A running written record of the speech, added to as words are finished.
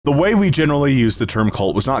The way we generally use the term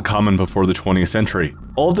cult was not common before the 20th century.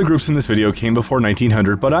 All of the groups in this video came before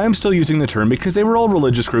 1900, but I am still using the term because they were all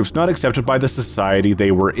religious groups not accepted by the society they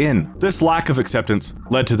were in. This lack of acceptance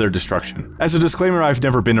led to their destruction. As a disclaimer, I've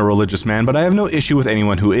never been a religious man, but I have no issue with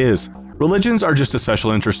anyone who is. Religions are just a special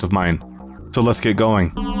interest of mine. So let's get going.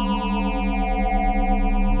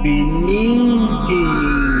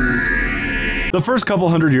 The first couple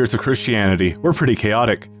hundred years of Christianity were pretty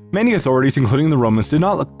chaotic. Many authorities, including the Romans, did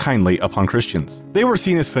not look kindly upon Christians. They were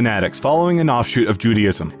seen as fanatics, following an offshoot of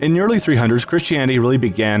Judaism. In the early 300s, Christianity really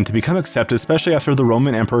began to become accepted, especially after the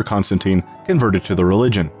Roman Emperor Constantine converted to the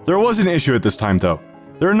religion. There was an issue at this time, though.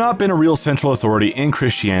 There had not been a real central authority in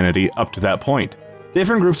Christianity up to that point.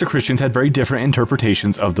 Different groups of Christians had very different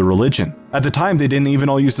interpretations of the religion. At the time, they didn't even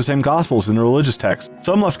all use the same gospels in the religious texts.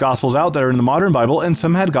 Some left gospels out that are in the modern Bible, and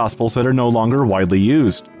some had gospels that are no longer widely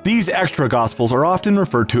used. These extra gospels are often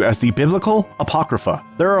referred to as the biblical apocrypha.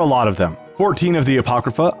 There are a lot of them. 14 of the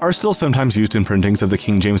Apocrypha are still sometimes used in printings of the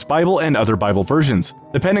King James Bible and other Bible versions.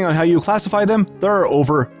 Depending on how you classify them, there are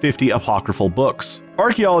over 50 apocryphal books.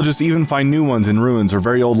 Archaeologists even find new ones in ruins or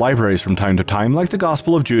very old libraries from time to time, like the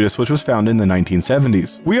Gospel of Judas, which was found in the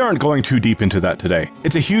 1970s. We aren't going too deep into that today.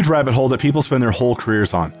 It's a huge rabbit hole that people spend their whole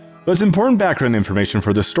careers on. But it's important background information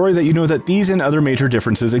for this story that you know that these and other major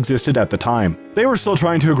differences existed at the time. They were still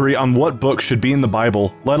trying to agree on what book should be in the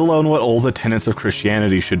Bible, let alone what all the tenets of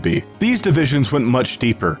Christianity should be. These divisions went much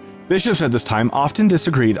deeper. Bishops at this time often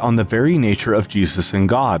disagreed on the very nature of Jesus and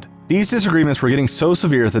God. These disagreements were getting so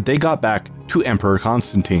severe that they got back to Emperor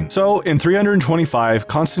Constantine. So, in 325,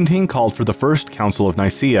 Constantine called for the First Council of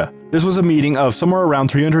Nicaea. This was a meeting of somewhere around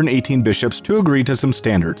 318 bishops to agree to some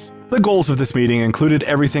standards. The goals of this meeting included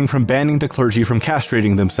everything from banning the clergy from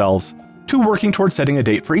castrating themselves to working towards setting a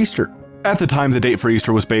date for Easter. At the time, the date for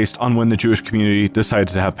Easter was based on when the Jewish community decided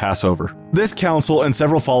to have Passover. This council and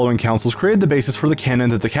several following councils created the basis for the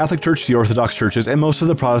canon that the Catholic Church, the Orthodox churches, and most of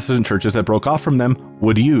the Protestant churches that broke off from them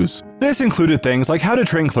would use. This included things like how to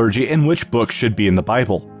train clergy and which books should be in the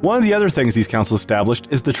Bible. One of the other things these councils established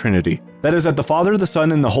is the Trinity. That is that the Father, the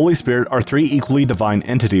Son, and the Holy Spirit are three equally divine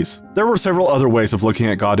entities. There were several other ways of looking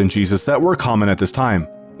at God and Jesus that were common at this time.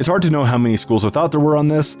 It's hard to know how many schools of thought there were on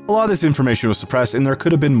this. A lot of this information was suppressed, and there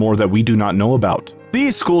could have been more that we do not know about.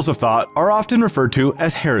 These schools of thought are often referred to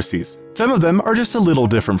as heresies. Some of them are just a little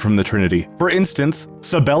different from the Trinity. For instance,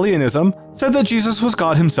 Sabellianism said that Jesus was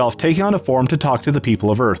God himself taking on a form to talk to the people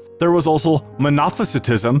of Earth. There was also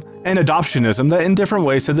Monophysitism and Adoptionism that in different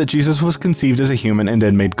ways said that Jesus was conceived as a human and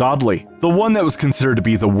then made godly. The one that was considered to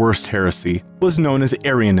be the worst heresy was known as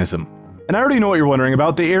Arianism. And I already know what you're wondering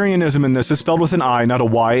about. The Arianism in this is spelled with an I, not a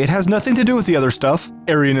Y. It has nothing to do with the other stuff.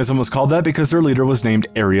 Arianism was called that because their leader was named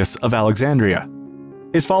Arius of Alexandria.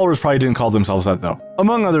 His followers probably didn't call themselves that though.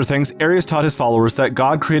 Among other things, Arius taught his followers that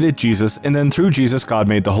God created Jesus, and then through Jesus God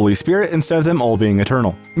made the Holy Spirit instead of them all being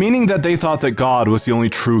eternal. Meaning that they thought that God was the only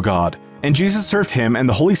true God, and Jesus served him and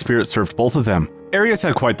the Holy Spirit served both of them. Arius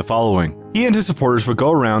had quite the following. He and his supporters would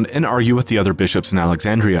go around and argue with the other bishops in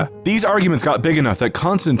Alexandria. These arguments got big enough that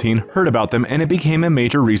Constantine heard about them, and it became a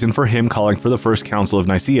major reason for him calling for the First Council of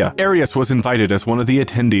Nicaea. Arius was invited as one of the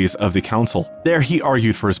attendees of the council. There he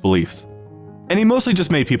argued for his beliefs. And he mostly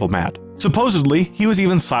just made people mad. Supposedly, he was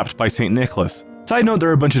even slapped by St. Nicholas. Side note, there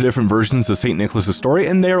are a bunch of different versions of St. Nicholas's story,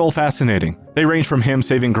 and they are all fascinating. They range from him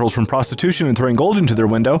saving girls from prostitution and throwing gold into their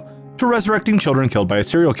window, to resurrecting children killed by a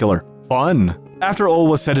serial killer. Fun! After all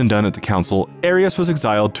was said and done at the council, Arius was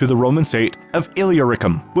exiled to the Roman state of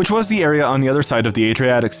Illyricum, which was the area on the other side of the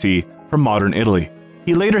Adriatic Sea from modern Italy.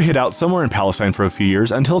 He later hid out somewhere in Palestine for a few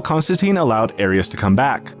years until Constantine allowed Arius to come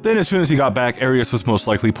back. Then as soon as he got back, Arius was most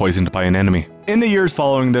likely poisoned by an enemy. In the years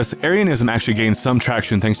following this, Arianism actually gained some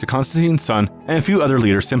traction thanks to Constantine's son and a few other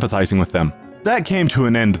leaders sympathizing with them. That came to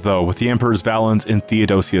an end though with the emperors Valens and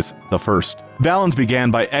Theodosius I. Valens began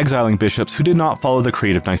by exiling bishops who did not follow the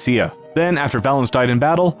Creed of Nicaea. Then, after Valens died in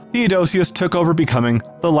battle, Theodosius took over, becoming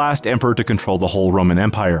the last emperor to control the whole Roman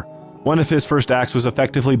Empire. One of his first acts was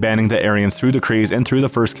effectively banning the Arians through decrees and through the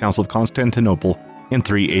First Council of Constantinople in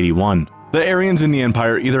 381. The Arians in the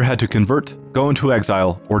empire either had to convert, go into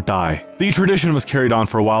exile, or die. The tradition was carried on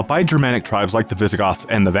for a while by Germanic tribes like the Visigoths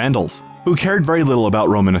and the Vandals, who cared very little about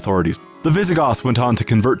Roman authorities. The Visigoths went on to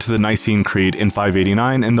convert to the Nicene Creed in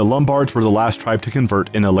 589, and the Lombards were the last tribe to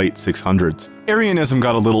convert in the late 600s. Arianism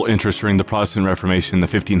got a little interest during the Protestant Reformation in the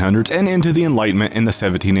 1500s and into the Enlightenment in the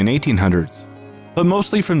 17 and 1800s, but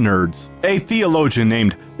mostly from nerds. A theologian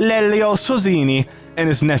named Lelio Sozzini and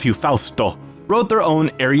his nephew Fausto wrote their own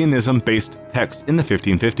Arianism-based texts in the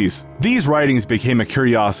 1550s. These writings became a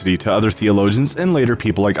curiosity to other theologians and later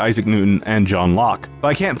people like Isaac Newton and John Locke, but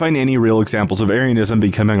I can't find any real examples of Arianism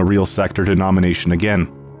becoming a real sect or denomination again.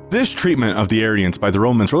 This treatment of the Arians by the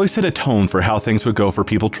Romans really set a tone for how things would go for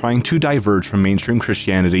people trying to diverge from mainstream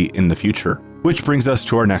Christianity in the future. Which brings us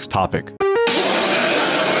to our next topic.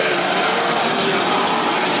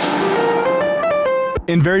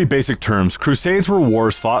 In very basic terms, crusades were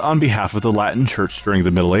wars fought on behalf of the Latin Church during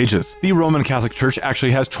the Middle Ages. The Roman Catholic Church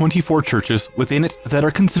actually has 24 churches within it that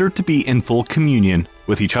are considered to be in full communion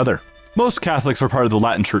with each other. Most Catholics are part of the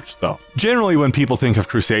Latin Church, though. Generally, when people think of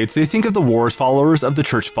crusades, they think of the wars followers of the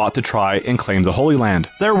Church fought to try and claim the Holy Land.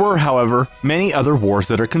 There were, however, many other wars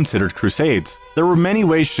that are considered crusades. There were many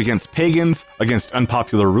waged against pagans, against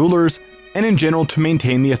unpopular rulers, and in general to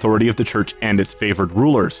maintain the authority of the church and its favored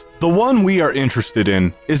rulers. The one we are interested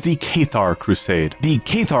in is the Cathar Crusade. The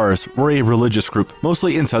Cathars were a religious group,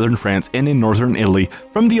 mostly in southern France and in northern Italy,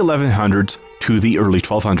 from the 1100s to the early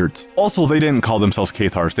 1200s. Also, they didn't call themselves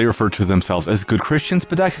Cathars, they referred to themselves as good Christians,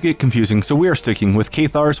 but that could get confusing, so we are sticking with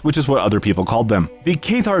Cathars, which is what other people called them. The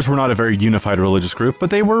Cathars were not a very unified religious group,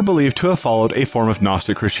 but they were believed to have followed a form of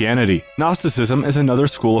Gnostic Christianity. Gnosticism is another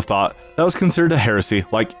school of thought that was considered a heresy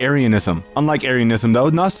like Arianism. Unlike Arianism though,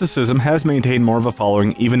 Gnosticism has maintained more of a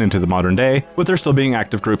following even into the modern day, with there still being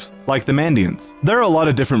active groups like the Mandeans. There are a lot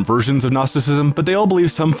of different versions of Gnosticism, but they all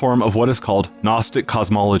believe some form of what is called Gnostic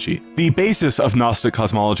cosmology. The basis of Gnostic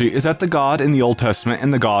cosmology is that the God in the Old Testament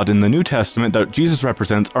and the God in the New Testament that Jesus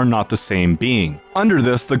represents are not the same being. Under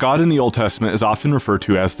this, the God in the Old Testament is often referred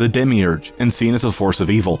to as the demiurge and seen as a force of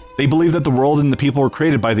evil. They believe that the world and the people were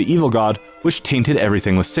created by the evil God, which tainted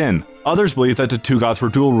everything with sin. Others believe that the two gods were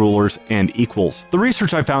dual rulers and equals. The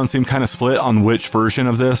research I found seemed kind of split on which version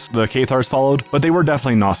of this the Cathars followed, but they were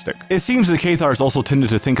definitely Gnostic. It seems the Cathars also tended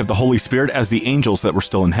to think of the Holy Spirit as the angels that were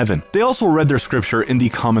still in heaven. They also read their scripture in the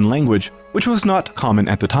common language, which was not common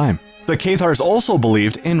at the time. The Cathars also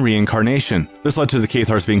believed in reincarnation. This led to the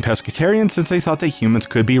Cathars being pescatarian since they thought that humans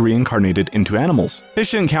could be reincarnated into animals.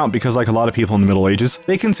 Fish didn't count because, like a lot of people in the Middle Ages,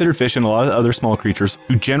 they considered fish and a lot of other small creatures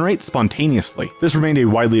to generate spontaneously. This remained a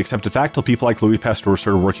widely accepted fact till people like Louis Pasteur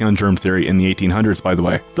started working on germ theory in the 1800s, by the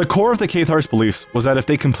way. The core of the Cathars' beliefs was that if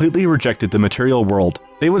they completely rejected the material world,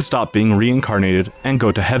 they would stop being reincarnated and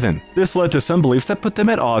go to heaven. This led to some beliefs that put them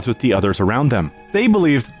at odds with the others around them. They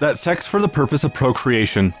believed that sex for the purpose of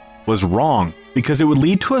procreation was wrong because it would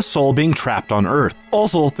lead to a soul being trapped on Earth.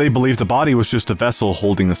 Also, they believed the body was just a vessel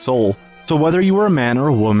holding a soul, so whether you were a man or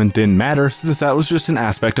a woman didn't matter since that was just an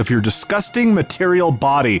aspect of your disgusting material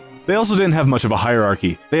body. They also didn't have much of a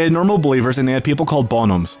hierarchy. They had normal believers and they had people called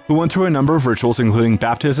bonums, who went through a number of rituals including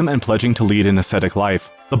baptism and pledging to lead an ascetic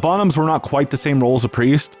life. The bonums were not quite the same role as a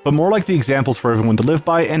priest, but more like the examples for everyone to live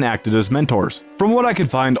by and acted as mentors. From what I could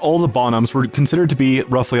find, all the bonums were considered to be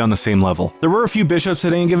roughly on the same level. There were a few bishops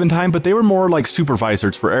at any given time, but they were more like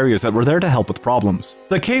supervisors for areas that were there to help with problems.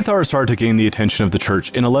 The Cathars started to gain the attention of the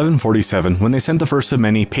church in 1147 when they sent the first of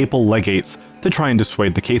many papal legates to try and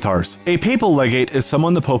dissuade the Cathars. A papal legate is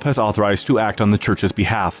someone the Pope has authorized to act on the church's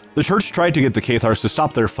behalf. The church tried to get the Cathars to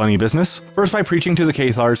stop their funny business, first by preaching to the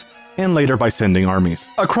Cathars, and later by sending armies.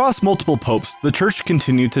 Across multiple popes, the church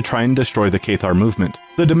continued to try and destroy the Cathar movement.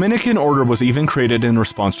 The Dominican order was even created in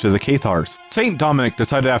response to the Cathars. Saint Dominic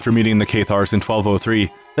decided after meeting the Cathars in 1203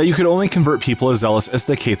 that you could only convert people as zealous as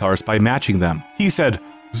the Cathars by matching them. He said,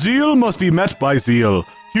 "Zeal must be met by zeal,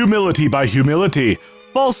 humility by humility,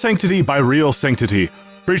 false sanctity by real sanctity,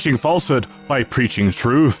 preaching falsehood by preaching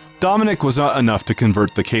truth." Dominic was not enough to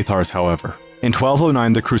convert the Cathars, however. In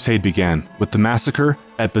 1209, the crusade began, with the massacre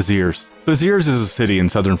at Béziers. Béziers is a city in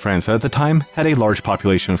southern France that at the time had a large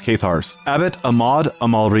population of Cathars. Abbot Ahmad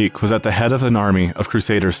Amalric was at the head of an army of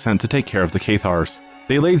crusaders sent to take care of the Cathars.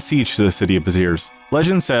 They laid siege to the city of Béziers.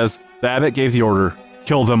 Legend says the abbot gave the order,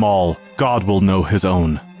 "Kill them all, God will know his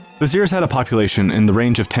own." Béziers had a population in the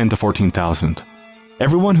range of 10 to 14,000.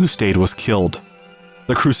 Everyone who stayed was killed.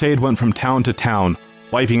 The crusade went from town to town,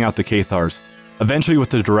 wiping out the Cathars, eventually with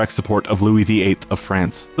the direct support of Louis VIII of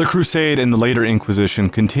France. The crusade and the later Inquisition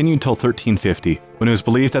continued till 1350, when it was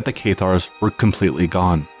believed that the Cathars were completely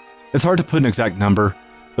gone. It's hard to put an exact number,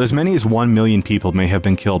 but as many as 1 million people may have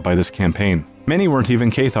been killed by this campaign. Many weren't even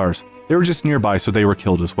Cathars. They were just nearby, so they were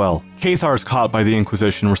killed as well. Cathars caught by the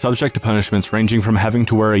Inquisition were subject to punishments ranging from having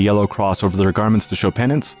to wear a yellow cross over their garments to show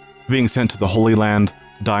penance, to being sent to the Holy Land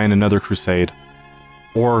to die in another crusade,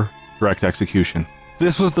 or direct execution.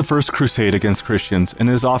 This was the first crusade against Christians and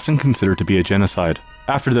is often considered to be a genocide.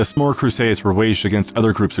 After this, more crusades were waged against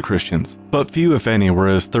other groups of Christians, but few, if any, were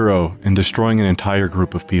as thorough in destroying an entire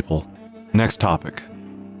group of people. Next topic.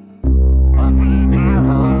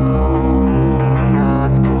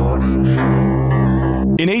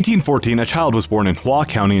 In 1814, a child was born in Hua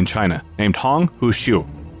County in China, named Hong Hu-xiu.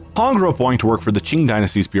 Hong grew up wanting to work for the Qing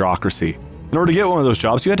dynasty's bureaucracy. In order to get one of those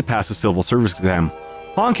jobs, you had to pass a civil service exam.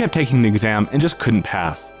 Hong kept taking the exam and just couldn't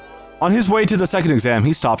pass. On his way to the second exam,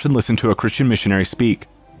 he stopped and listened to a Christian missionary speak.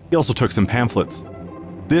 He also took some pamphlets.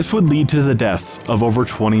 This would lead to the deaths of over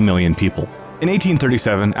 20 million people. In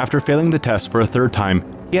 1837, after failing the test for a third time,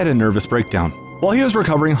 he had a nervous breakdown. While he was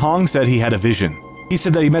recovering, Hong said he had a vision. He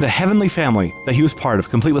said that he met a heavenly family that he was part of,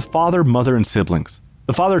 complete with father, mother, and siblings.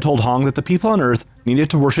 The father told Hong that the people on earth needed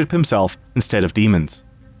to worship himself instead of demons.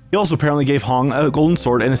 He also apparently gave Hong a golden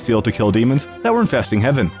sword and a seal to kill demons that were infesting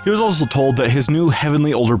heaven. He was also told that his new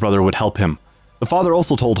heavenly older brother would help him. The father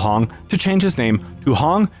also told Hong to change his name to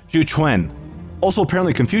Hong Zhuquan. Also,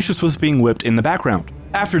 apparently Confucius was being whipped in the background.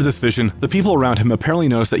 After this vision, the people around him apparently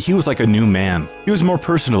noticed that he was like a new man. He was more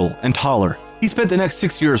personable and taller. He spent the next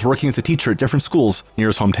 6 years working as a teacher at different schools near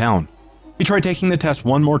his hometown. He tried taking the test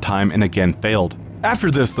one more time and again failed.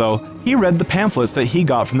 After this, though, he read the pamphlets that he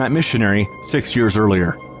got from that missionary 6 years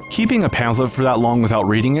earlier. Keeping a pamphlet for that long without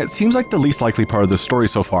reading it seems like the least likely part of the story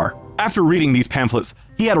so far. After reading these pamphlets,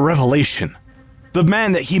 he had a revelation. The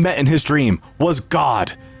man that he met in his dream was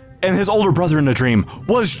God, and his older brother in the dream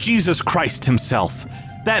was Jesus Christ himself.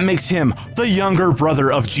 That makes him the younger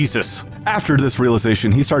brother of Jesus. After this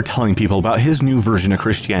realization, he started telling people about his new version of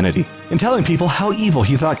Christianity, and telling people how evil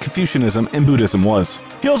he thought Confucianism and Buddhism was.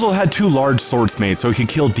 He also had 2 large swords made so he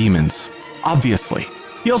could kill demons. Obviously.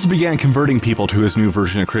 He also began converting people to his new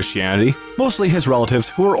version of Christianity, mostly his relatives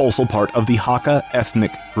who were also part of the Hakka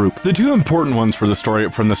ethnic group. The 2 important ones for the story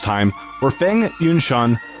from this time were Feng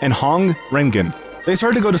Yunshan and Hong Rengen. They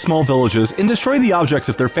started to go to small villages and destroy the objects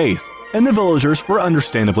of their faith, and the villagers were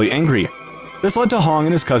understandably angry. This led to Hong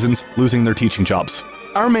and his cousins losing their teaching jobs.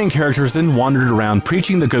 Our main characters then wandered around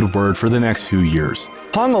preaching the good word for the next few years.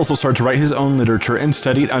 Hong also started to write his own literature and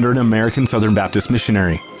studied under an American Southern Baptist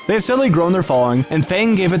missionary. They had steadily grown their following, and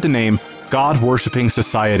Feng gave it the name God-Worshipping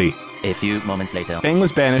Society. A few moments later, Feng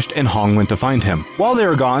was banished and Hong went to find him. While they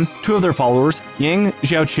were gone, 2 of their followers, Yang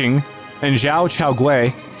Xiaoqing and Zhao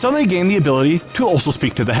Chaogui, suddenly gained the ability to also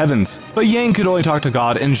speak to the heavens. But Yang could only talk to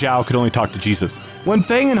God and Zhao could only talk to Jesus. When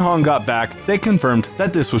Feng and Hong got back, they confirmed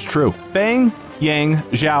that this was true. Feng, Yang,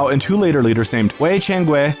 Zhao, and 2 later leaders named Wei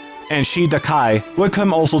Changui and Shi Dakai would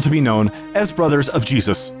come also to be known as Brothers of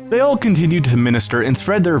Jesus. They all continued to minister and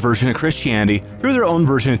spread their version of Christianity through their own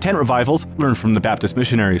version of tent revivals learned from the Baptist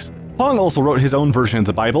missionaries. Hong also wrote his own version of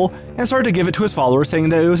the Bible and started to give it to his followers, saying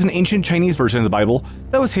that it was an ancient Chinese version of the Bible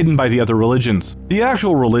that was hidden by the other religions. The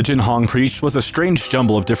actual religion Hong preached was a strange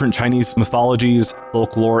jumble of different Chinese mythologies,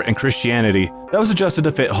 folklore, and Christianity that was adjusted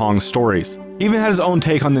to fit Hong's stories. He even had his own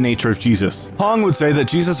take on the nature of Jesus. Hong would say that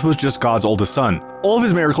Jesus was just God's oldest son. All of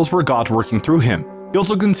his miracles were God working through him. He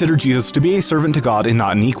also considered Jesus to be a servant to God and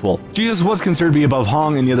not an equal. Jesus was considered to be above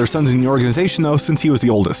Hong and the other sons in the organization though, since he was the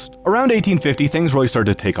oldest. Around 1850, things really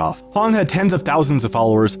started to take off. Hong had tens of thousands of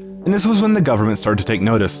followers, and this was when the government started to take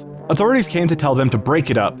notice. Authorities came to tell them to break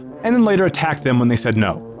it up, and then later attacked them when they said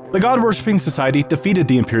no. The God-worshipping society defeated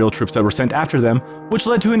the imperial troops that were sent after them, which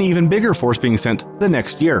led to an even bigger force being sent the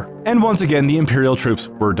next year. And once again, the imperial troops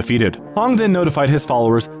were defeated. Hong then notified his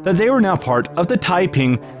followers that they were now part of the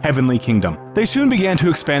Taiping Heavenly Kingdom. They soon began to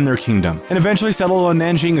expand their kingdom, and eventually settled on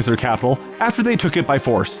Nanjing as their capital after they took it by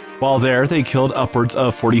force. While there, they killed upwards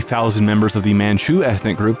of 40,000 members of the Manchu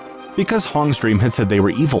ethnic group because Hong's dream had said they were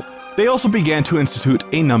evil. They also began to institute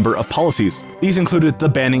a number of policies. These included the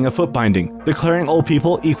banning of foot binding, declaring all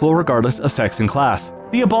people equal regardless of sex and class,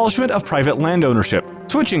 the abolishment of private land ownership,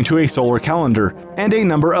 switching to a solar calendar, and a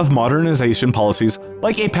number of modernization policies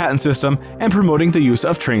like a patent system and promoting the use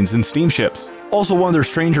of trains and steamships. Also, one of their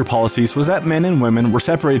stranger policies was that men and women were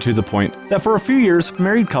separated to the point that for a few years,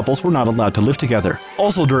 married couples were not allowed to live together.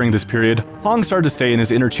 Also during this period, Hong started to stay in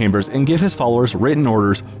his inner chambers and give his followers written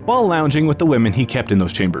orders while lounging with the women he kept in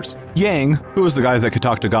those chambers. Yang, who was the guy that could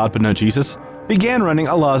talk to God but not Jesus, began running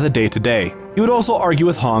a lot of the day-to-day. He would also argue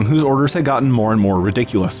with Hong, whose orders had gotten more and more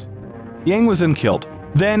ridiculous. Yang was then killed.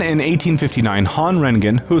 Then in 1859, Han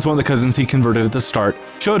Rengen, who was one of the cousins he converted at the start,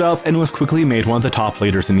 showed up and was quickly made one of the top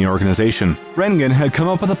leaders in the organization. Rengen had come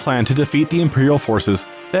up with a plan to defeat the imperial forces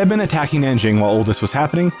that had been attacking Nanjing while all this was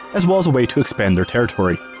happening, as well as a way to expand their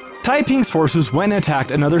territory. Taiping's forces went and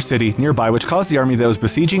attacked another city nearby, which caused the army that was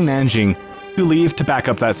besieging Nanjing to leave to back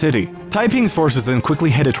up that city. Taiping's forces then quickly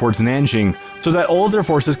headed towards Nanjing so that all of their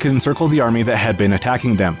forces could encircle the army that had been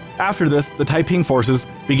attacking them. After this, the Taiping forces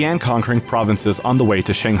began conquering provinces on the way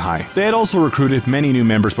to Shanghai. They had also recruited many new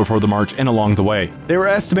members before the march and along the way. They were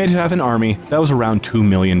estimated to have an army that was around 2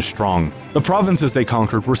 million strong. The provinces they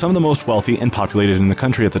conquered were some of the most wealthy and populated in the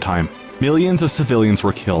country at the time. Millions of civilians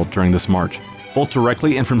were killed during this march, both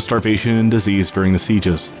directly and from starvation and disease during the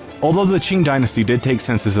sieges. Although the Qing dynasty did take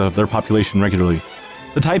censuses of their population regularly,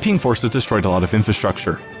 the Taiping forces destroyed a lot of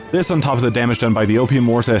infrastructure. This, on top of the damage done by the Opium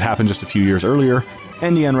Wars that had happened just a few years earlier,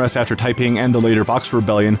 and the unrest after Taiping and the later Boxer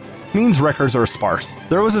Rebellion, means records are sparse.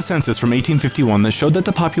 There was a census from 1851 that showed that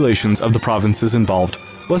the populations of the provinces involved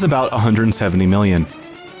was about 170 million.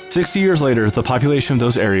 60 years later, the population of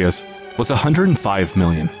those areas was 105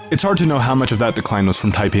 million. It's hard to know how much of that decline was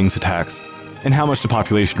from Taiping's attacks, and how much the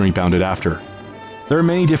population rebounded after. There are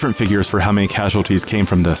many different figures for how many casualties came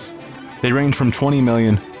from this. They range from 20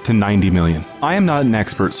 million to 90 million. I am not an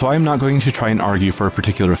expert, so I am not going to try and argue for a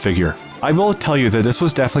particular figure. I will tell you that this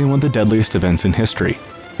was definitely one of the deadliest events in history.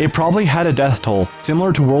 It probably had a death toll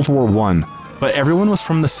similar to World War I, but everyone was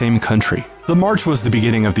from the same country. The march was the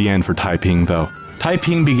beginning of the end for Taiping, though.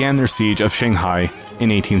 Taiping began their siege of Shanghai in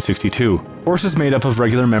 1862. Forces made up of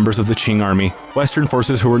regular members of the Qing army, Western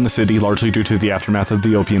forces who were in the city largely due to the aftermath of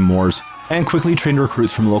the Opium Wars, and quickly trained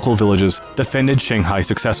recruits from local villages defended Shanghai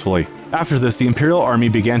successfully. After this, the Imperial Army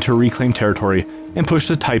began to reclaim territory and push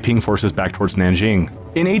the Taiping forces back towards Nanjing.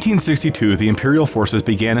 In 1862, the Imperial forces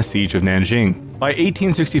began a siege of Nanjing. By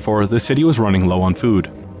 1864, the city was running low on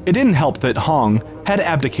food. It didn't help that Hong had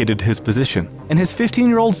abdicated his position, and his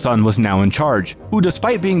 15-year-old son was now in charge, who,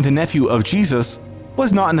 despite being the nephew of Jesus,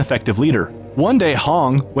 was not an effective leader. One day,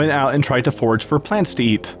 Hong went out and tried to forage for plants to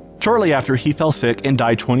eat. Shortly after, he fell sick and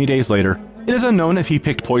died 20 days later. It is unknown if he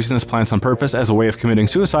picked poisonous plants on purpose as a way of committing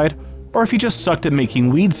suicide, or if he just sucked at making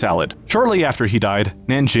weed salad. Shortly after he died,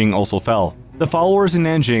 Nanjing also fell. The followers in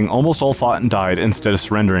Nanjing almost all fought and died instead of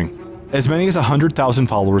surrendering. As many as 100,000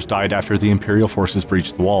 followers died after the Imperial forces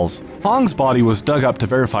breached the walls. Hong's body was dug up to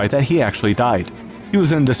verify that he actually died. He was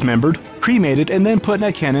then dismembered, cremated, and then put in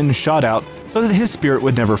a cannon and shot out so that his spirit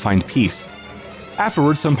would never find peace.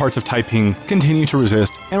 Afterwards, some parts of Taiping continued to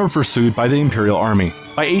resist and were pursued by the Imperial Army.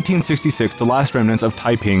 By 1866, the last remnants of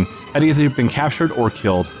Taiping had either been captured or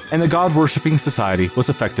killed, and the god-worshipping society was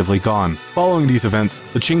effectively gone. Following these events,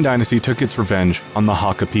 the Qing dynasty took its revenge on the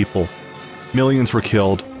Hakka people. Millions were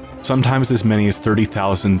killed, sometimes as many as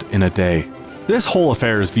 30,000 in a day. This whole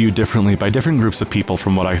affair is viewed differently by different groups of people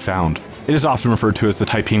from what I found. It is often referred to as the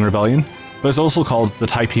Taiping Rebellion, but it's also called the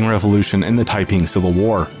Taiping Revolution and the Taiping Civil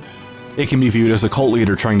War. It can be viewed as a cult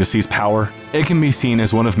leader trying to seize power. It can be seen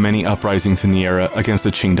as one of many uprisings in the era against the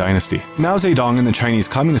Qing dynasty. Mao Zedong and the Chinese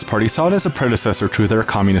Communist Party saw it as a predecessor to their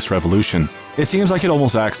communist revolution. It seems like it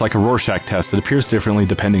almost acts like a Rorschach test that appears differently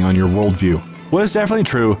depending on your worldview. What is definitely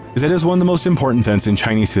true is that it is one of the most important events in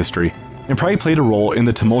Chinese history, and probably played a role in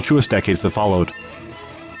the tumultuous decades that followed.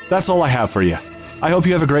 That's all I have for you. I hope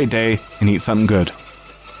you have a great day and eat something good.